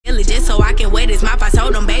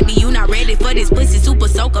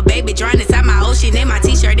super soaker, baby, drown inside my ocean. In my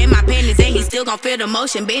t-shirt, in my panties, and he still gon' feel the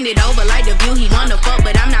motion. Bend it over like the view, he wanna fuck,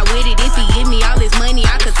 but I'm not with it. If he give me all his money,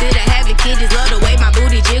 I consider having kids. Just love the way my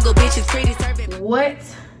booty jiggle, bitch is pretty serving. What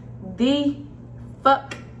the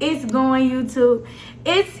fuck is going, YouTube?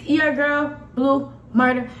 It's your girl, Blue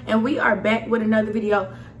Murder, and we are back with another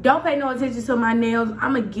video. Don't pay no attention to my nails.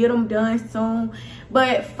 I'm gonna get them done soon.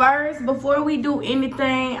 But first, before we do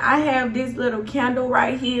anything, I have this little candle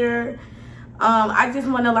right here. I just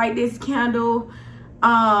want to light this candle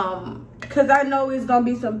because I know it's gonna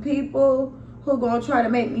be some people who gonna try to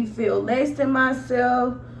make me feel less than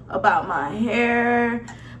myself about my hair,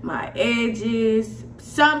 my edges,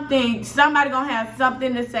 something. Somebody gonna have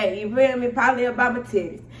something to say. You feel me? Probably about my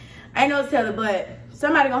titties. I ain't no telling, but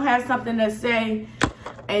somebody gonna have something to say.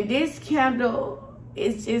 And this candle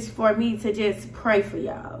is just for me to just pray for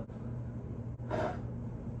y'all.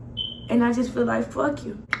 And I just feel like, fuck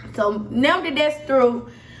you. So now that that's through,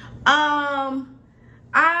 I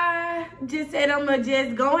just said I'm gonna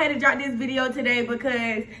just go ahead and drop this video today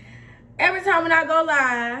because every time when I go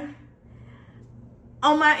live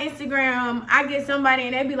on my Instagram, I get somebody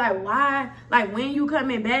and they be like, why? Like, when you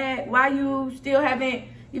coming back? Why you still haven't,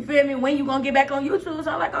 you feel me? When you gonna get back on YouTube?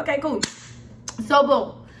 So I'm like, okay, cool. So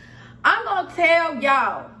boom. I'm gonna tell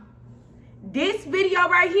y'all, this video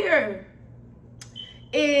right here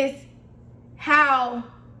is how,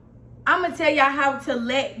 I'm gonna tell y'all how to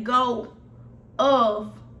let go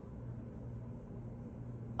of,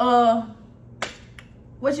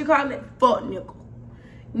 what you call it? Fuck nickel.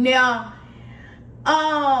 Now,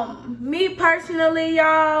 me personally,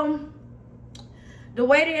 y'all, the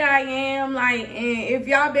way that I am, like, and if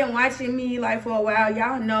y'all been watching me, like, for a while,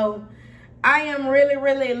 y'all know, I am really,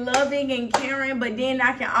 really loving and caring, but then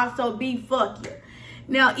I can also be fucking.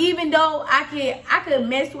 Now, even though I could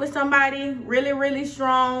mess with somebody really, really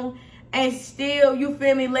strong and still, you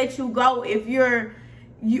feel me, let you go if you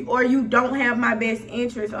don't have my best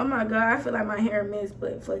interest. Oh my God, I feel like my hair messed,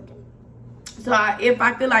 but fucking. So if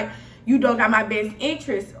I feel like you don't got my best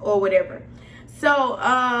interest or whatever. So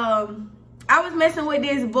I was messing with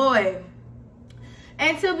this boy.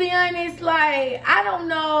 And to be honest, like, I don't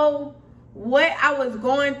know what I was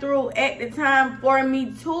going through at the time for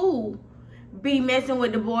me to be messing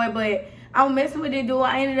with the boy, but I was messing with the dude.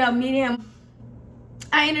 I ended up meeting him.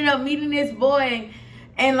 I ended up meeting this boy,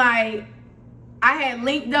 and like, I had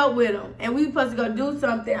linked up with him, and we were supposed to go do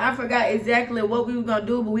something. I forgot exactly what we were gonna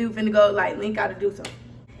do, but we were finna go like link out to do something.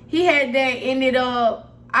 He had that ended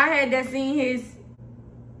up, I had that seen his,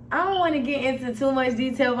 I don't want to get into too much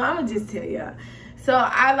detail, but I'm gonna just tell y'all. So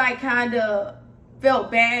I like kind of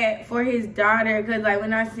felt bad for his daughter, because like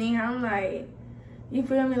when I seen her, I'm like, you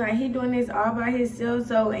feel me, like he doing this all by himself.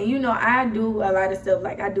 So, and you know, I do a lot of stuff,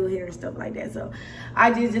 like I do hair and stuff like that, so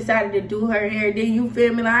I just decided to do her hair. Then you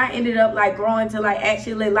feel me, like I ended up like growing to like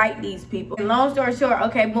actually like these people. And long story short,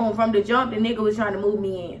 okay, boom, from the jump the nigga was trying to move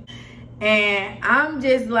me in, and I'm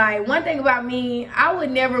just like, one thing about me, I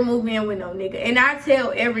would never move in with no nigga. And I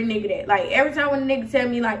tell every nigga that, like every time when a nigga tell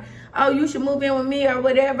me like, oh, you should move in with me or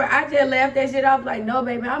whatever, I just laugh that shit off like, no,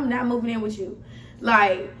 baby, I'm not moving in with you.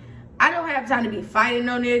 Like, I don't have time to be fighting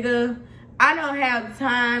no nigga. I don't have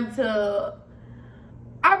time to,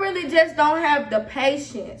 I really just don't have the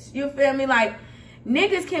patience. You feel me? Like,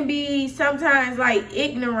 niggas can be sometimes like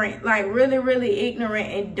ignorant, like really, really ignorant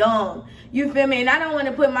and dumb. You feel me? And I don't want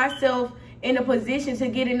to put myself in a position to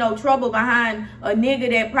get in no trouble behind a nigga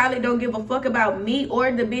that probably don't give a fuck about me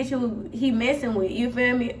or the bitch who he messing with. You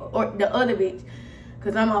feel me? Or the other bitch.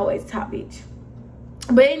 Because I'm always top bitch.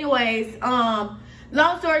 But anyways,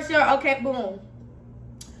 long story short, okay, boom.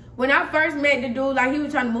 When I first met the dude, like, he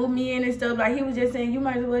was trying to move me in and stuff. Like, he was just saying, you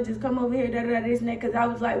might as well just come over here, da-da-da, this and that. Because I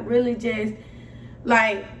was, like, really just,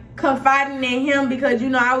 like, confiding in him. Because, you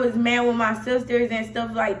know, I was mad with my sisters and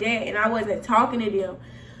stuff like that. And I wasn't talking to them.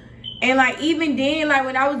 And, like, even then, like,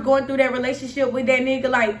 when I was going through that relationship with that nigga,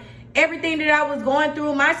 like, everything that I was going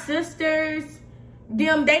through, my sisters,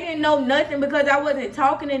 them, they didn't know nothing because I wasn't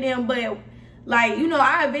talking to them. But, like, you know,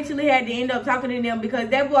 I eventually had to end up talking to them because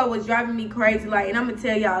that boy was driving me crazy. Like, and I'm going to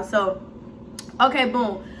tell y'all. So, okay,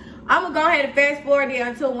 boom. I'm going to go ahead and fast forward there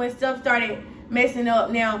until when stuff started messing up.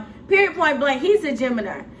 Now, period, point blank, he's a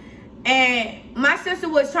Gemini. And my sister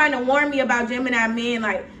was trying to warn me about Gemini men.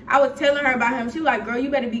 Like, I was telling her about him. She was like, girl,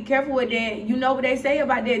 you better be careful with that. You know what they say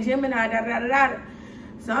about that Gemini, da-da-da-da-da.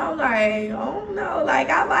 So I'm like, oh no, like,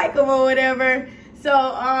 I like him or whatever. So,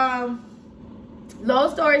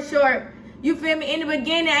 long story short, you feel me? In the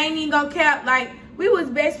beginning, I ain't even gonna cap. Like, we was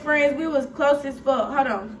best friends. We was close as fuck. Hold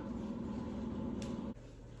on.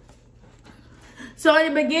 So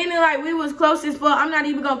in the beginning, like, we was close as fuck. I'm not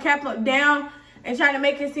even gonna cap him down. and trying to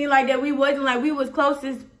make it seem like that we wasn't, like we was close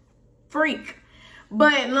as freak.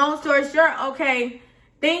 But long story short, okay,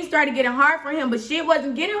 things started getting hard for him, but shit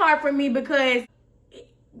wasn't getting hard for me because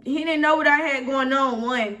he didn't know what I had going on,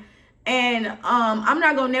 one. And I'm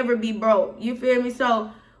not gonna never be broke. You feel me?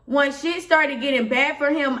 So when shit started getting bad for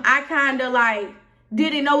him, I kind of like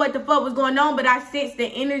didn't know what the fuck was going on, but I sensed the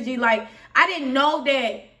energy. Like, I didn't know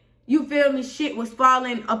that, you feel me, shit was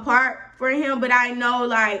falling apart for him, but I know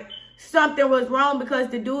like something was wrong because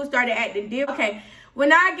the dude started acting different. Okay,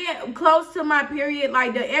 when I get close to my period,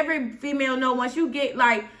 like every female know, once you get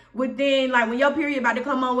like within, like when your period about to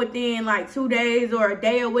come on within like 2 days or a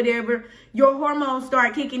day or whatever, your hormones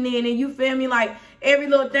start kicking in, and you feel me, like every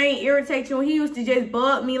little thing irritates you. And he used to just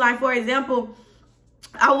bug me. Like, for example,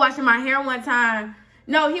 I was washing my hair one time.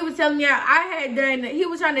 No, he was telling me I had done, he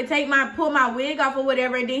was trying to pull my wig off or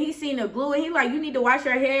whatever, and then he seen the glue, and he like, you need to wash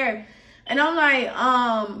your hair. And I'm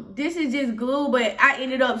like, this is just glue, but I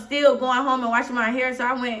ended up still going home and washing my hair. So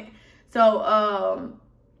I went, I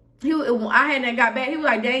hadn't got back. He was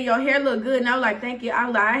like, dang, your hair look good. And I was like, thank you. I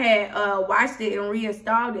was like, I had washed it and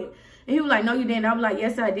reinstalled it. And he was like, no, you didn't. I was like,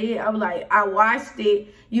 yes, I did. I was like, I washed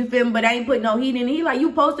it. You feel me? But I ain't put no heat in it. He like, you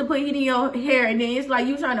supposed to put heat in your hair. And then it's like,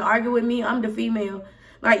 you trying to argue with me. I'm the female.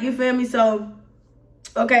 Like, you feel me? So,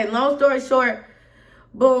 okay, long story short,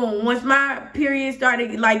 boom. Once my period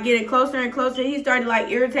started, like, getting closer and closer, he started, like,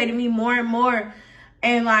 irritating me more and more.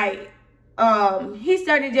 And, like, he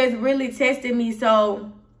started just really testing me.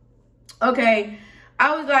 So, okay,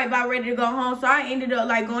 I was, like, about ready to go home. So, I ended up,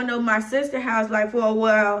 like, going to my sister's house, like, for a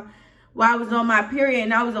while I was on my period.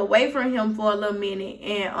 And I was away from him for a little minute.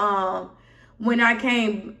 And when I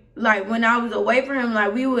came, like, when I was away from him,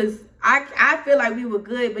 like, we was, I feel like we were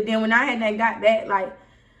good. But then when I had got back, like,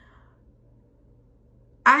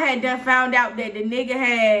 I had done found out that the nigga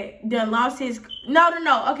had done lost his,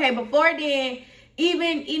 no. Okay, before then,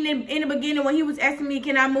 even in the beginning when he was asking me,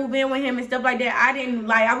 can I move in with him and stuff like that,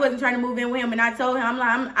 I wasn't trying to move in with him. And I told him, I'm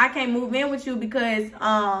like, I can't move in with you because,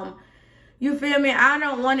 you feel me, I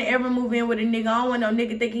don't want to ever move in with a nigga. I don't want no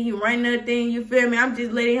nigga thinking he run nothing, you feel me. I'm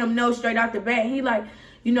just letting him know straight out the bat. He like,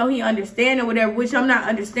 you know, he understand or whatever, which I'm not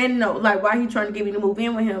understanding though, like why he trying to get me to move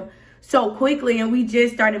in with him so quickly. And we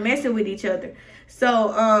just started messing with each other.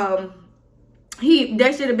 So,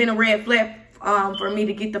 that should have been a red flag, for me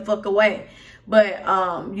to get the fuck away. But,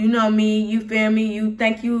 you know me, you feel me, you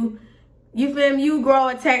think you feel me, you grow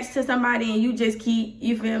attached to somebody and you just keep,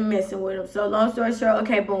 you feel me, messing with them. So, long story short,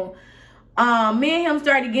 okay, boom. Me and him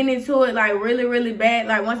started getting into it, like, really, really bad.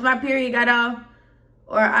 Like, once my period got off,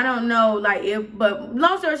 or I don't know, like, but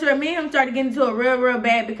long story short, me and him started getting into it real, real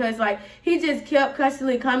bad because, like, he just kept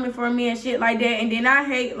constantly coming for me and shit like that. And then I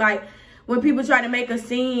hate, like, when people try to make a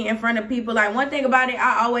scene in front of people. Like, one thing about it,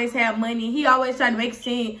 I always have money. He always tried to make a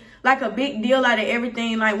scene, like, a big deal out of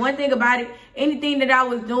everything. Like, one thing about it, anything that I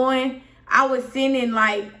was doing, I was sending,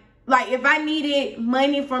 like, if I needed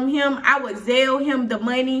money from him, I would Zelle him the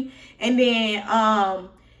money. And then,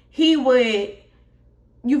 he would,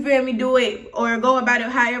 you feel me, do it or go about it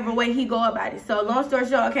however way he go about it. So, long story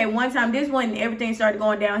short, okay, one time, this one, everything started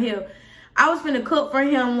going downhill. I was finna cook for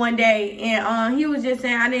him one day, and he was just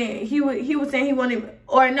saying he was saying he wanted,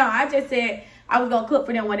 or no, I just said I was gonna cook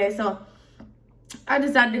for them one day. So I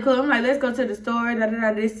decided to cook. I'm like, let's go to the store,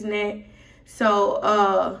 this and that.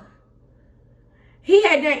 So he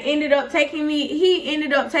ended up taking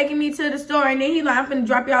me to the store, and then he like, I'm finna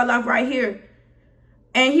drop y'all off right here.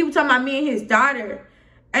 And he was talking about me and his daughter.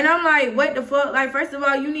 And I'm like, what the fuck? Like, first of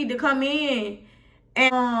all, you need to come in.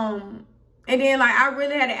 And then, like, I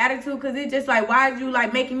really had an attitude because it's just like, why is you,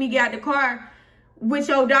 like, making me get out the car with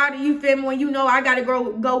your daughter, you feel me, when you know I got to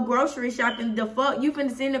go grocery shopping? The fuck? You finna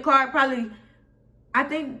sit in the car probably, I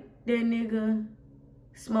think that nigga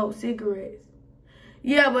smoked cigarettes.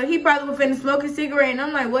 Yeah, but he probably was finna smoke a cigarette, and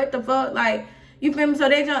I'm like, what the fuck? Like, you feel me? So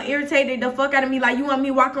they just irritated the fuck out of me. Like, you want me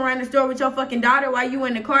walking around the store with your fucking daughter while you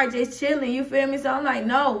in the car just chilling, you feel me? So I'm like,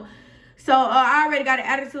 no. So I already got an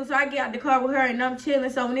attitude, so I get out the car with her and I'm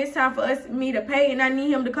chilling. So when it's time for me to pay and I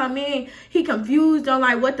need him to come in, he confused on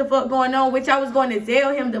like what the fuck going on, which I was going to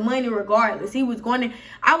Zelle him the money regardless. I was going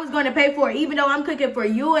to pay for it. Even though I'm cooking for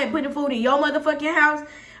you and putting food in your motherfucking house,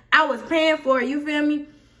 I was paying for it, you feel me?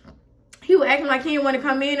 He was acting like he didn't want to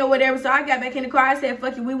come in or whatever. So I got back in the car. I said,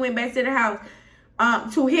 fuck you. We went back to the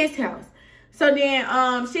house, to his house. So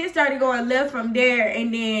then shit started going left from there,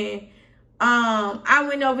 and then I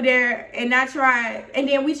went over there and I tried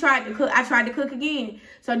to cook. I tried to cook again.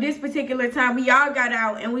 So this particular time, we all got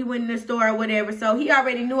out and we went in the store or whatever. So he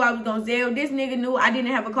already knew I was going to Zelle. This nigga knew I didn't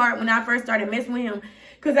have a card when I first started messing with him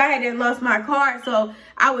because I had lost my card. So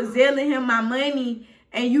I was Zelling him my money.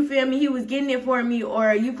 and you feel me, he was getting it for me,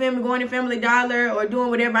 or you feel me, going to Family Dollar or doing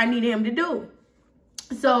whatever I needed him to do.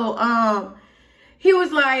 So he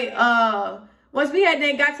was like, once we had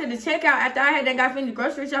then got to the checkout, after I had then got finished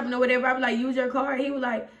grocery shopping or whatever, I was like, use your card. He was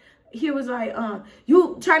like,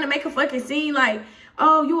 you trying to make a fucking scene, like,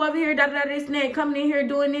 oh, you over here, this and that, coming in here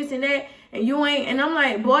doing this and that, and you ain't. And I'm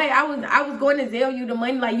like, boy, I was going to sell you the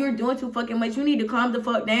money. Like, you're doing too fucking much. You need to calm the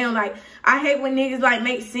fuck down. Like, I hate when niggas like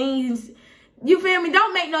make scenes. You feel me?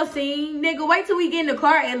 Don't make no scene, nigga. Wait till we get in the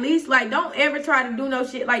car at least. Like, don't ever try to do no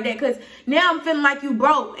shit like that. Cause now I'm feeling like you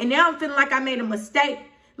broke, and now I'm feeling like I made a mistake,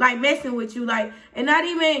 like messing with you, like, and not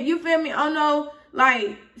even, you feel me? Oh no,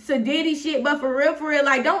 like sadiddy shit. But for real,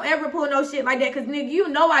 like, don't ever pull no shit like that. Cause nigga, you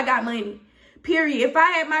know I got money. Period. If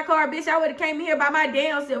I had my car, bitch, I would have came here by my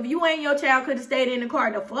damn self. You ain't your child could have stayed in the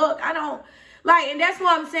car. The fuck? I don't like, and that's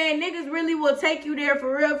what I'm saying. Niggas really will take you there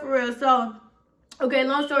for real. So, okay,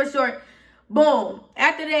 long story short. Boom.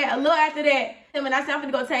 After that, a little after that, him and I said I'm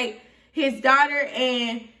gonna go take his daughter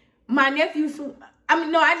and my nephew.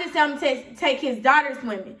 I just said I'm gonna take his daughter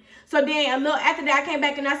swimming. So then a little after that, I came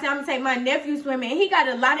back and I said I'm gonna take my nephew swimming. And he got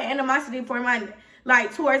a lot of animosity for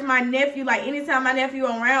towards my nephew. Like, anytime my nephew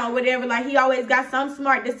around or whatever, like, he always got something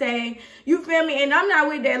smart to say. You feel me? And I'm not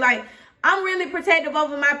with that. Like, I'm really protective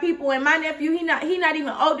over my people, and my nephew, he not even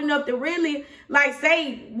old enough to really, like,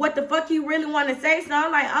 say what the fuck he really want to say. So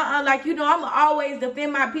I'm like, like, you know, I'm always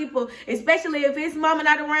defend my people, especially if his mama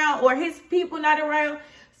not around or his people not around.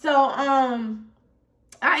 So,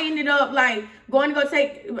 I ended up, like, going to go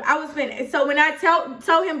take, so when I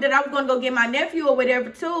told him that I was going to go get my nephew or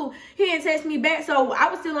whatever, too, he didn't text me back. So I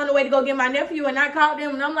was still on the way to go get my nephew, and I called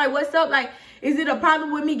him, and I'm like, what's up? Like, is it a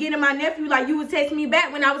problem with me getting my nephew? Like, you would text me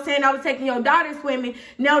back when I was saying I was taking your daughter swimming.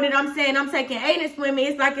 Now that I'm saying I'm taking Aiden swimming,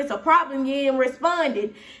 it's like it's a problem. You ain't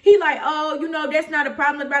responded. He like, oh, you know, that's not a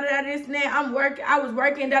problem, this and that. I was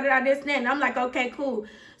working, this and that. And I'm like, okay, cool.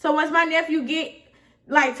 So once my nephew get,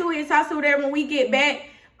 like, to his house or whatever, when we get back,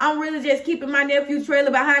 I'm really just keeping my nephew's trailer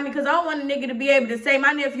behind me, because I don't want a nigga to be able to say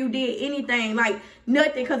my nephew did anything, like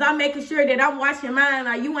nothing, because I'm making sure that I'm watching mine.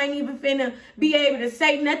 Like, you ain't even finna be able to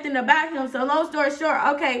say nothing about him. So long story short,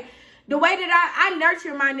 okay, the way that I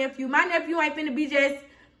nurture my nephew ain't finna be just,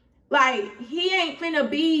 like, he ain't finna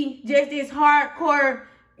be just this hardcore,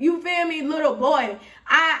 you feel me, little boy.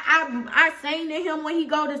 I sing to him when he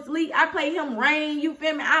go to sleep. I play him Rain, you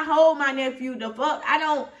feel me? I hold my nephew the fuck. I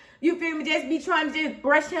don't, you feel me, just be trying to just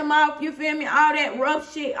brush him off, you feel me, all that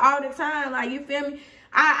rough shit all the time, like, you feel me?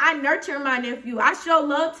 I nurture my nephew. I show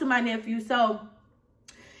love to my nephew. So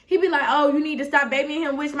he be like, oh, you need to stop babying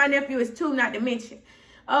him, which my nephew is 2, not to mention.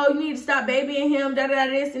 Oh, you need to stop babying him,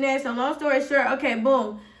 this and that. So long story short, okay,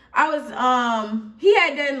 boom. He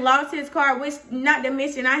had then lost his car, which, not to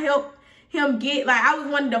mention, I helped him get, like, I was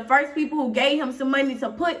one of the first people who gave him some money to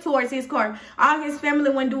put towards his car. All his family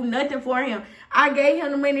wouldn't do nothing for him. I gave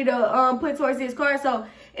him the money to put towards his car. So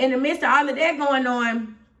in the midst of all of that going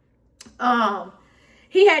on,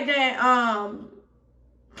 he had that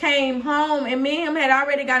came home, and me and him had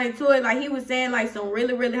already got into it. Like, he was saying, like, some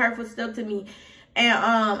really hurtful stuff to me. And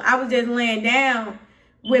I was just laying down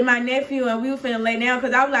with my nephew, and we were finna lay down,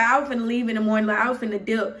 because I was like, I was finna leave in the morning. Like, I was finna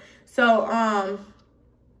dip. So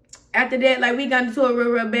after that, like, we got into it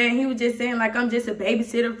real bad. And he was just saying, like, I'm just a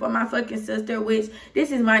babysitter for my fucking sister, which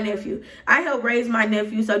this is my nephew. I helped raise my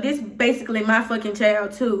nephew, so this basically my fucking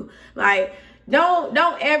child too. Like,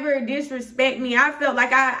 don't ever disrespect me. I felt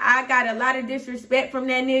like I got a lot of disrespect from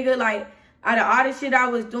that nigga, like, out of all the shit I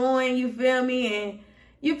was doing, you feel me? And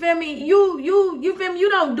you feel me? You feel me? You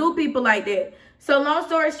don't do people like that. So long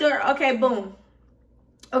story short, okay, boom.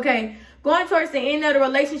 Okay. Going towards the end of the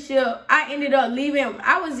relationship, I ended up leaving.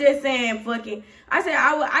 I was just saying, fuck it. I said,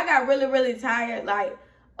 I got really tired, like,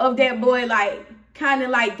 of that boy, like, kind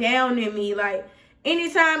of, like, down in me. Like,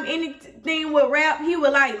 anytime anything would rap, he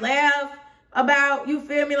would, like, laugh about, you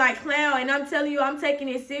feel me, like, clown. And I'm telling you, I'm taking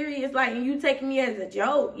it serious, like, and you taking me as a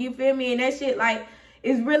joke, you feel me? And that shit, like,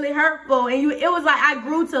 is really hurtful. And it was like I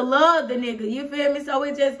grew to love the nigga, you feel me? So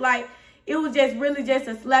it just, like, it was just really just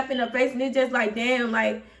a slap in the face. And it's just like, damn,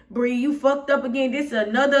 like, Bree, you fucked up again. This is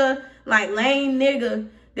another, like, lame nigga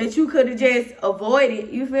that you could have just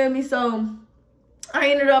avoided. You feel me? So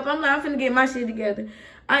I ended up, I'm finna get my shit together.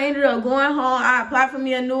 I ended up going home. I applied for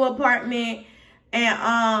me a new apartment. And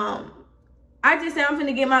I just said I'm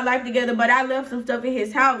finna get my life together. But I left some stuff in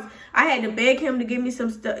his house. I had to beg him to give me some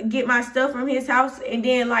stuff, get my stuff from his house. And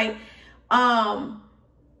then, like,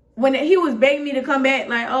 when he was begging me to come back,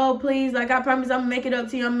 like, oh, please, like, I promise I'm gonna make it up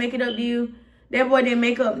to you. I'm gonna make it up to you. That boy didn't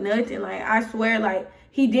make up nothing. Like, I swear, like,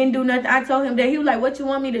 he didn't do nothing. I told him that. He was like, what you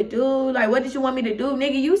want me to do? Like, what did you want me to do?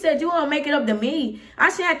 Nigga, you said you want to make it up to me. I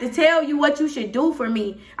shouldn't have to tell you what you should do for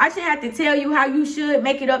me. I shouldn't have to tell you how you should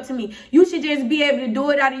make it up to me. You should just be able to do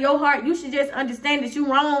it out of your heart. You should just understand that you're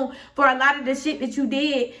wrong for a lot of the shit that you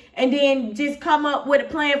did, and then just come up with a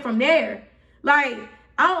plan from there. Like,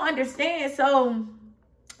 I don't understand. So,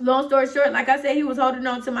 long story short, like I said, he was holding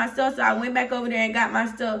on to my stuff, so I went back over there and got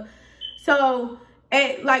my stuff. So,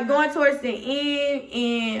 at like going towards the end,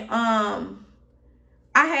 and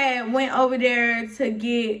I had went over there to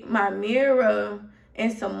get my mirror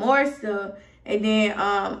and some more stuff, and then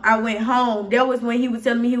I went home. That was when he was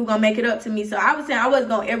telling me he was gonna make it up to me. So I was saying I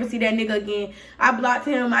wasn't gonna ever see that nigga again. I blocked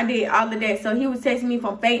him. I did all of that. So he was texting me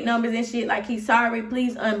from fake numbers and shit, like he's sorry,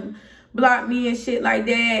 please unblock me and shit like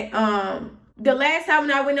that. The last time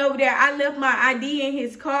when I went over there, I left my ID in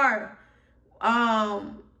his car.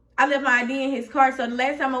 I left my ID in his car. So the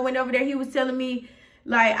last time I went over there, he was telling me,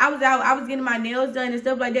 like, I was getting my nails done and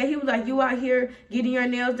stuff like that. He was like, you out here getting your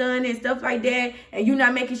nails done and stuff like that, and you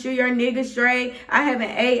not making sure your nigga straight. I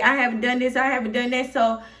haven't ate. I haven't done this. I haven't done that.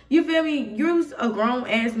 So, you feel me? You're a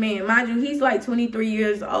grown-ass man. Mind you, he's like 23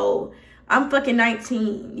 years old. I'm fucking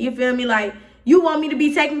 19. You feel me? Like, you want me to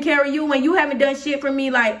be taking care of you when you haven't done shit for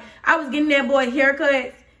me? Like, I was getting that boy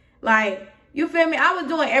haircuts. Like, you feel me? I was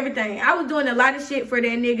doing everything. I was doing a lot of shit for that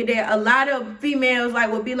nigga that a lot of females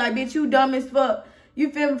like would be like, bitch, you dumb as fuck.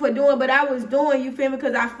 You feel me, for doing, but I was doing, you feel me,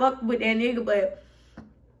 because I fucked with that nigga. But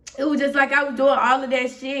it was just like I was doing all of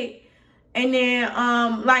that shit. And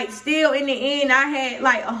then, like, still in the end, I had,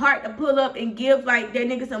 like, a heart to pull up and give, like, that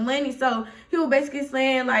nigga some money. So he was basically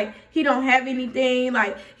saying, like, he don't have anything.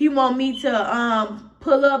 Like, he want me to,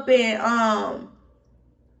 pull up and,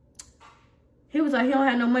 he was like, he don't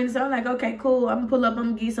have no money. So I'm like, okay, cool. I'm gonna pull up. I'm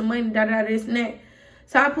gonna give you some money, this and that.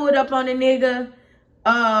 So I pulled up on the nigga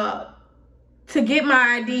to get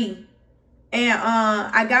my ID. And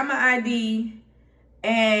I got my ID.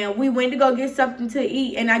 And we went to go get something to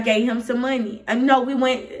eat. And I gave him some money. And we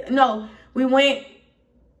went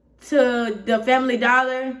to the Family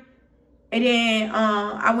Dollar. And then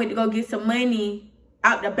I went to go get some money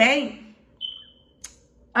out the bank.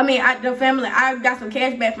 I got some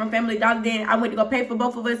cash back from Family Dollar. Then I went to go pay for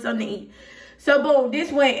both of us something to eat. So, boom, this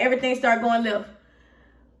when everything started going left.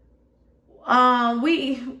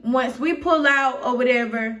 Once we pull out or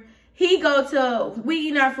whatever, we eat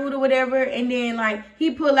our food or whatever, and then, like,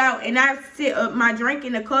 he pull out, and I sit up my drink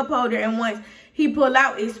in the cup holder, and once he pull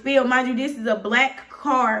out, it spilled. Mind you, this is a black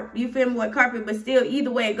car, you feel me, with carpet, but still,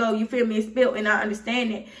 either way it go, you feel me, it spilled, and I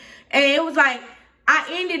understand it. And it was like, I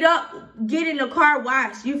ended up getting the car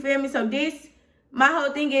washed. You feel me? So my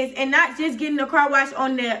whole thing is, and not just getting the car washed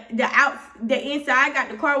on the inside. I got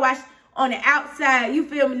the car washed on the outside. You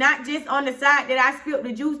feel me? Not just on the side that I spilled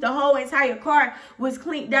the juice. The whole entire car was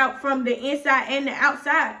cleaned out from the inside and the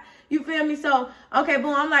outside. You feel me? So, okay,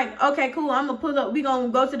 boom. I'm like, okay, cool. I'm going to pull up. We going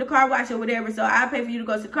to go to the car wash or whatever. So I'll pay for you to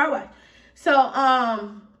go to the car wash. So,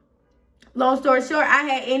 long story short, I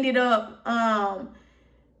had ended up,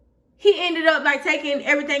 he ended up, like, taking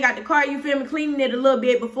everything out the car, you feel me, cleaning it a little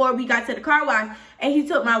bit before we got to the car wash. And he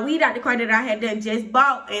took my weed out the car that I had done just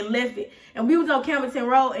bought and left it. And we was on Campbellton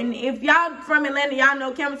Road. And if y'all from Atlanta, y'all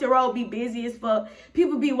know Campbellton Road be busy as fuck.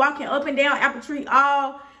 People be walking up and down Apple Tree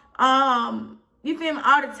all, you feel me,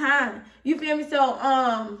 all the time. You feel me? So,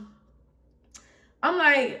 I'm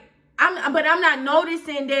like, but I'm not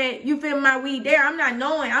noticing that, you feel me, my weed there. I'm not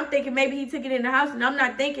knowing. I'm thinking maybe he took it in the house, and I'm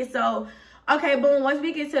not thinking. So, okay, boom, once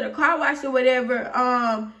we get to the car wash or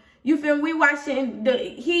whatever, you feel me, we watching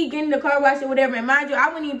he getting the car wash or whatever. And mind you, I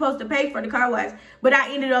wasn't even supposed to pay for the car wash, but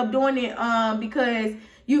I ended up doing it, because,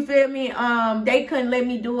 you feel me, they couldn't let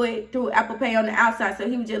me do it through Apple Pay on the outside. So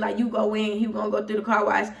he was just like, you go in, he was gonna go through the car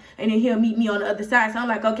wash, and then he'll meet me on the other side. So I'm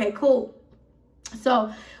like, okay, cool.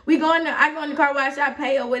 So I go in the car wash, I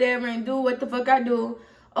pay or whatever, and do what the fuck I do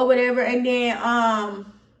or whatever. And then,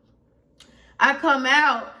 I come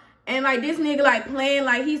out. And, like, this nigga, like, playing,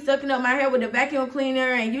 like, he's sucking up my hair with a vacuum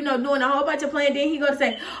cleaner and, you know, doing a whole bunch of playing. Then he go to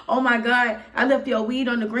say, oh, my God, I left your weed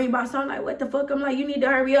on the green box. So I'm like, what the fuck? I'm like, you need to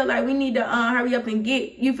hurry up. Like, we need to hurry up and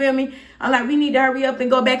get, you feel me? I'm like, we need to hurry up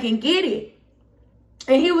and go back and get it.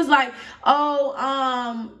 And he was like,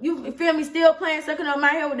 oh, you feel me, still playing, sucking up my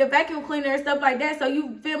hair with the vacuum cleaner and stuff like that. So,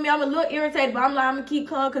 you feel me? I'm a little irritated, but I'm like, I'm going to keep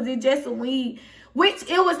calm because it's just some weed. Which,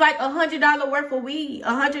 it was like $100 worth of weed.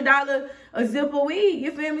 $100 a zip of weed.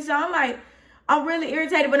 You feel me? So, I'm like, I'm really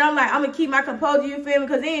irritated. But I'm like, I'm going to keep my composure. You feel me?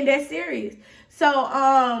 Because it ain't that serious.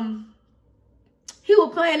 So, he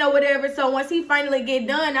was playing or whatever. So once he finally get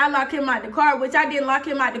done, I lock him out the car, which I didn't lock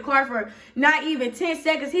him out the car for not even 10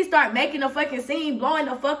 seconds. He started making a fucking scene, blowing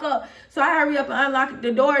the fuck up. So I hurry up and unlock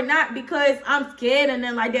the door, not because I'm scared and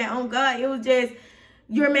then like that. Oh God, it was just,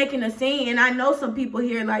 you're making a scene. And I know some people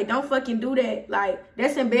here, like, don't fucking do that. Like,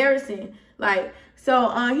 that's embarrassing. Like, so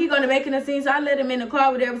he gonna making a scene. So I let him in the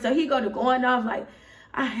car, whatever. So he going off like,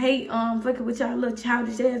 I hate fucking with y'all little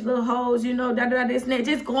childish ass little hoes, you know, this and that,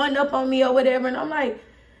 just going up on me or whatever. And I'm like,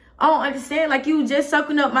 I don't understand. Like, you just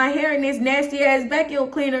sucking up my hair in this nasty ass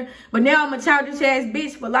vacuum cleaner, but now I'm a childish ass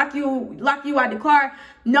bitch for lock you out the car.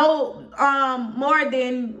 No more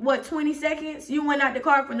than what, 20 seconds? You went out the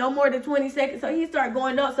car for no more than 20 seconds. So he started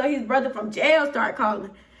going up. So his brother from jail started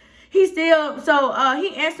calling. He still, so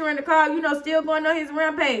he answering the call, you know, still going on his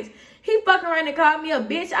rampage. He fucking around and called me a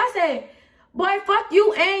bitch. I said, boy, fuck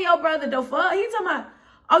you and your brother, the fuck. He talking about,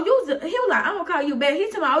 oh, he was like, I'm gonna call you back. He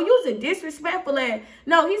talking about, oh, you's a disrespectful ass.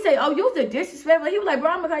 No, he said, oh, you's a disrespectful. He was like, bro,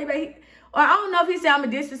 I'm gonna call you back. Or I don't know if he said I'm a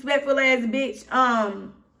disrespectful ass bitch.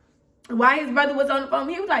 While his brother was on the phone,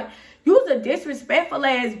 he was like, you's a disrespectful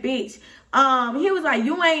ass bitch. He was like,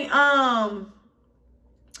 you ain't,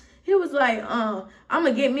 he was like, I'm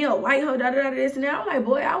gonna get me a white hoe, this and that. I'm like,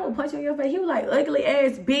 boy, I will punch you in your face. He was like, ugly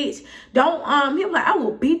ass bitch. Don't, he was like, I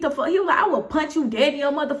will beat the fuck. He was like, I will punch you dead in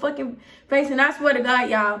your motherfucking face. And I swear to God,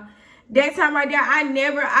 y'all, that time right there, I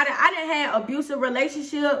done had abusive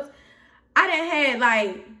relationships. I done had,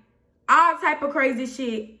 like, all type of crazy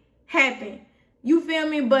shit happen. You feel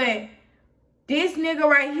me? But this nigga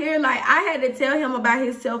right here, like, I had to tell him about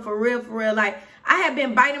himself for real, for real. Like, I had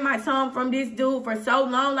been biting my tongue from this dude for so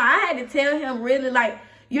long. Like, I had to tell him really, like,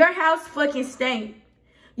 your house fucking stank.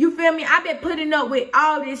 You feel me? I've been putting up with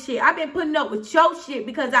all this shit. I've been putting up with your shit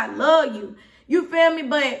because I love you. You feel me?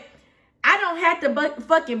 But I don't have to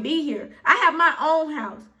fucking be here. I have my own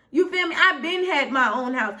house. You feel me? I've been had my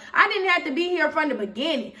own house. I didn't have to be here from the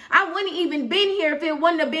beginning. I wouldn't even been here if it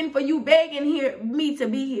wouldn't have been for you begging me to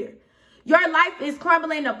be here. Your life is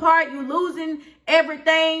crumbling apart. You losing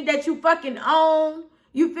everything that you fucking own.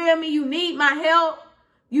 You feel me? You need my help.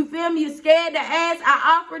 You feel me? You scared to ask.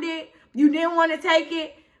 I offered it. You didn't want to take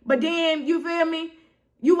it. But then, you feel me?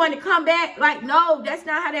 You want to come back? Like, no, that's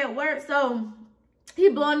not how that works. So, he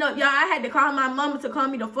blowing up. Y'all, I had to call my mama to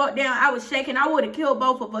calm me the fuck down. I was shaking. I would have killed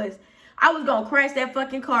both of us. I was going to crash that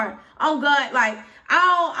fucking car. Oh, God. Like,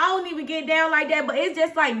 I don't even get down like that. But it's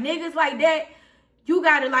just like niggas like that. You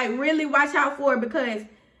got to, like, really watch out for it because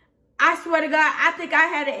I swear to God, I think I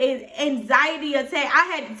had an anxiety attack. I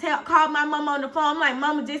had to call my mama on the phone. I'm like,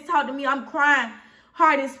 mama, just talk to me. I'm crying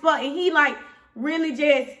hard as fuck. And he, like, really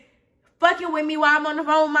just fucking with me while I'm on the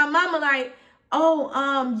phone with my mama. Like,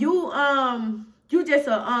 oh, you just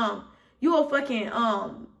you a fucking,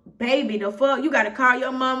 baby, the fuck, you gotta call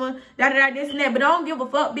your mama, this and that, but I don't give a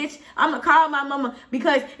fuck, bitch. I'ma call my mama,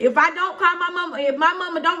 because if I don't call my mama, if my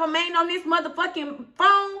mama don't remain on this motherfucking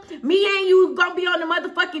phone, me and you gonna be on the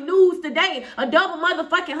motherfucking news today. A double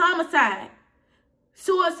motherfucking homicide.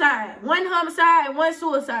 Suicide. One homicide and one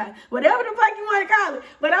suicide. Whatever the fuck you wanna call it.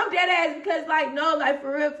 But I'm dead ass because, like, no, like,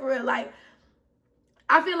 for real, like,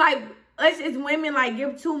 I feel like us as women, like,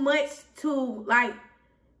 give too much to, like,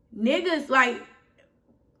 niggas, like,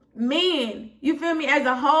 men, you feel me, as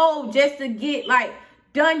a whole, just to get, like,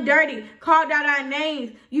 done dirty, called out our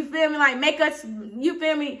names, you feel me, like, make us, you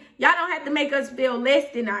feel me, y'all don't have to make us feel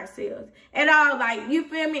less than ourselves at all, like, you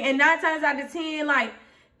feel me, and 9 times out of 10, like,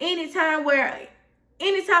 anytime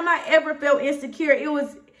I ever felt insecure, it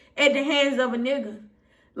was at the hands of a nigga,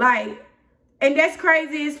 like, and that's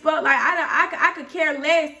crazy as fuck, like, I could care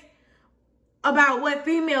less about what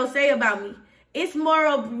females say about me. It's more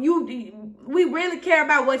of we really care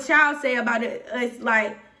about what y'all say about us.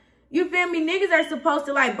 Like, you feel me? Niggas are supposed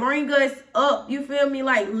to, like, bring us up. You feel me?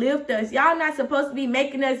 Like, lift us. Y'all not supposed to be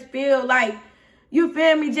making us feel like, you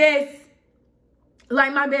feel me? Just,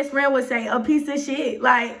 like my best friend would say, a piece of shit.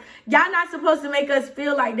 Like, y'all not supposed to make us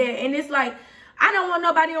feel like that. And it's like, I don't want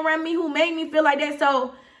nobody around me who made me feel like that.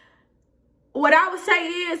 So, what I would say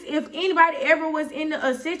is, if anybody ever was in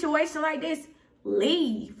a situation like this,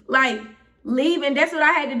 leave. Like, leave. And that's what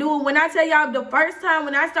I had to do. When I tell y'all, the first time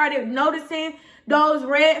when I started noticing those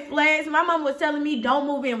red flags, my mom was telling me, don't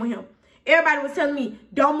move in with him. Everybody was telling me,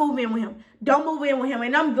 don't move in with him. Don't move in with him.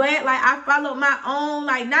 And I'm glad, like, I followed my own,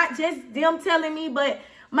 like, not just them telling me, but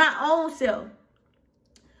my own self.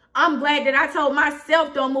 I'm glad that I told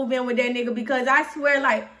myself don't move in with that nigga, because I swear,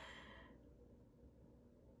 like,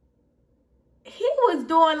 he was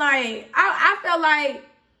doing, like, I felt like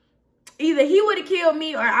either he would have killed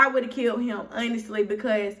me or I would have killed him, honestly,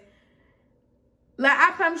 because, like,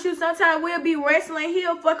 I promise you, sometimes we'll be wrestling,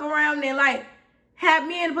 he'll fuck around and, like, have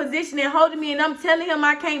me in a position and holding me, and I'm telling him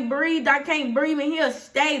I can't breathe, and he'll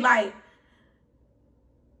stay. Like,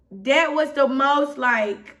 that was the most,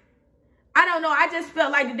 like, I don't know. I just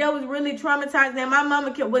felt like that was really traumatizing. And my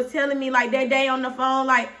mama was telling me, like, that day on the phone,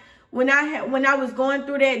 like, when I was going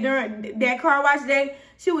through that during that car wash day,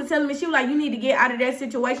 she was telling me, she was like, you need to get out of that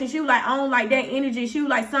situation. She was like, I don't like that energy. She was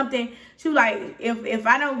like, something, she was like, if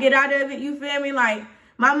I don't get out of it, you feel me? Like,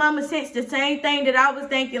 my mama sensed the same thing that I was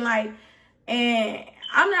thinking, like, and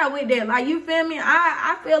I'm not with that. Like, you feel me?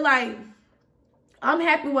 I feel like I'm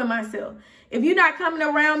happy with myself. If you're not coming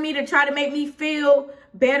around me to try to make me feel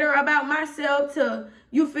better about myself, to,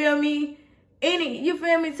 you feel me,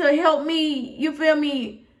 to help me, you feel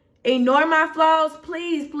me, ignore my flaws,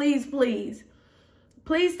 please, please, please.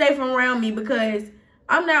 Please stay from around me, because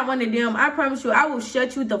I'm not one of them. I promise you, I will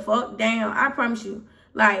shut you the fuck down. I promise you.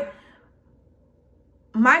 Like,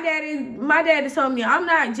 my daddy told me, I'm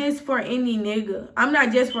not just for any nigga. I'm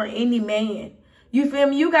not just for any man. You feel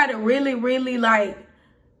me? You gotta really, really, like,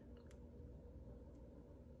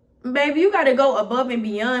 baby, you gotta go above and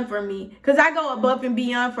beyond for me. Because I go above and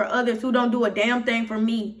beyond for others who don't do a damn thing for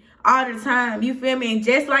me all the time. You feel me? And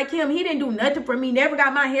just like him, he didn't do nothing for me. Never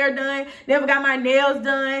got my hair done. Never got my nails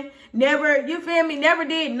done. Never, you feel me? Never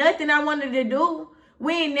did nothing I wanted to do.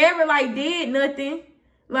 We ain't never, like, did nothing.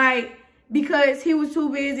 Like, because he was too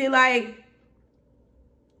busy, like,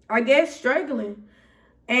 I guess, struggling.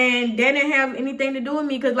 And that didn't have anything to do with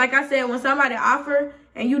me. Because, like I said, when somebody offer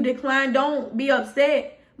and you decline, don't be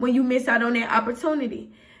upset when you miss out on that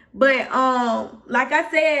opportunity. But, like I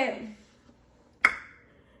said,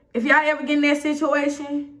 if y'all ever get in that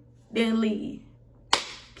situation, then leave.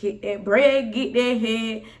 Get that bread, get that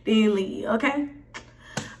head, then leave, okay?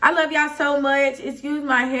 I love y'all so much. Excuse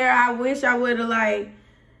my hair. I wish I would have, like,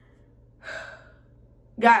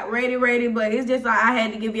 got ready, but it's just like I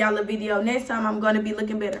had to give y'all a video. Next time I'm going to be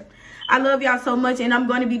looking better. I love y'all so much, and I'm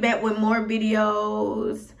going to be back with more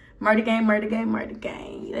videos. Murder game, murder game, murder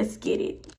game. Let's get it.